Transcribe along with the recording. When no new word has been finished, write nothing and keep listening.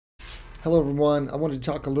Hello, everyone. I wanted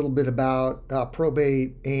to talk a little bit about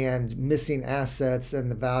probate and missing assets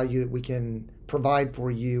and the value that we can provide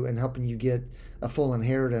for you in helping you get a full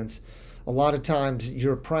inheritance. A lot of times,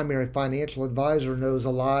 your primary financial advisor knows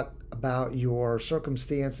a lot about your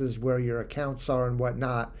circumstances, where your accounts are, and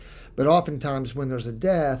whatnot. But oftentimes, when there's a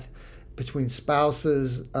death between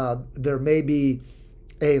spouses, there may be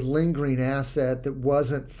a lingering asset that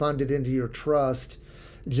wasn't funded into your trust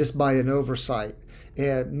just by an oversight.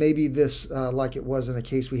 And maybe this, like it was in a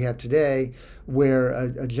case we had today, where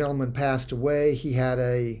a gentleman passed away. He had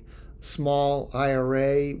a small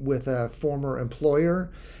IRA with a former employer,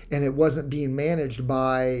 and it wasn't being managed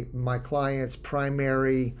by my client's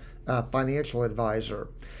primary financial advisor,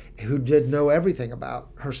 who did know everything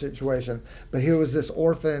about her situation. But here was this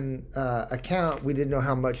orphan account. We didn't know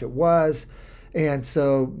how much it was, and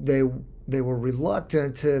so they were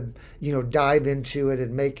reluctant to, dive into it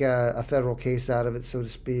and make a federal case out of it, so to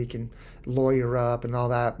speak, and lawyer up and all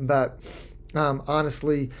that. But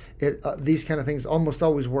honestly, these kind of things almost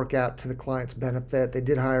always work out to the client's benefit. They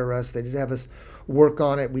did hire us. They did have us work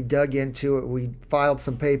on it. We dug into it. We filed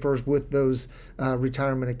some papers with those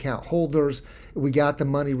retirement account holders. We got the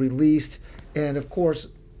money released. And of course,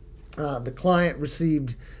 the client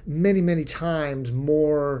received many, many times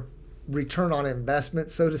more return on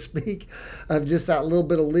investment, so to speak, of just that little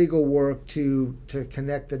bit of legal work to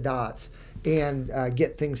connect the dots and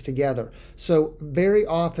get things together. So very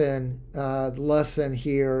often, the lesson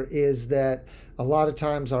here is that a lot of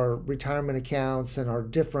times our retirement accounts and our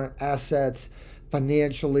different assets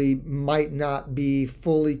financially might not be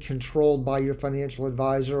fully controlled by your financial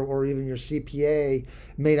advisor, or even your CPA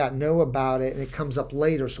may not know about it, and it comes up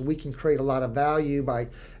later. So we can create a lot of value by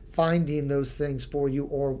finding those things for you,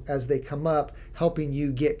 or as they come up, helping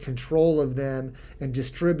you get control of them and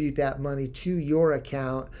distribute that money to your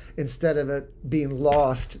account instead of it being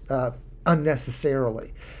lost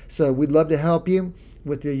unnecessarily. So we'd love to help you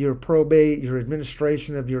with your probate, your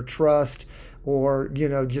administration of your trust, or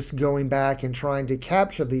just going back and trying to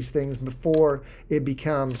capture these things before it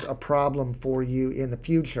becomes a problem for you in the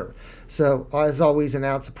future. So as always, an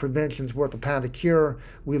ounce of prevention is worth a pound of cure.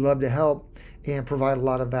 We love to help and provide a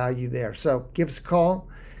lot of value there. So give us a call.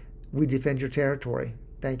 We defend your territory.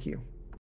 Thank you.